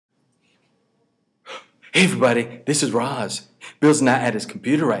Hey everybody, this is Roz. Bill's not at his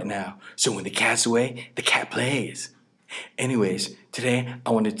computer right now, so when the cat's away, the cat plays. Anyways, today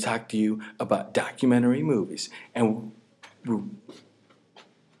I wanted to talk to you about documentary movies. And Hey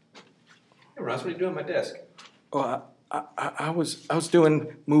Ross, what are you doing at my desk? I was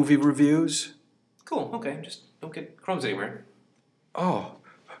doing movie reviews. Cool, okay, just don't get crumbs anywhere. Oh,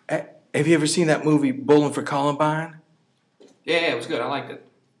 have you ever seen that movie Bowling for Columbine? Yeah, it was good, I liked it.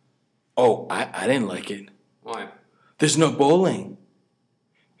 Oh, I didn't like it. Why? There's no bowling.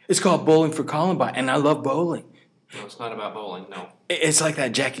 It's called Bowling for Columbine, and I love bowling. No, it's not about bowling, no. It's like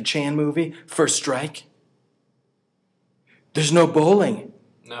that Jackie Chan movie, First Strike. There's no bowling.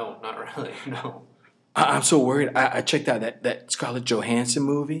 No, not really, no. I'm so worried. I checked out that Scarlett Johansson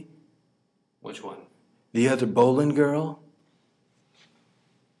movie, Which one? The Other Bowling Girl.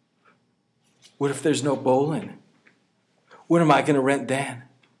 What if there's no bowling? What am I going to rent then?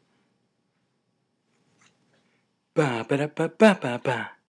 Ba ba da ba ba ba ba.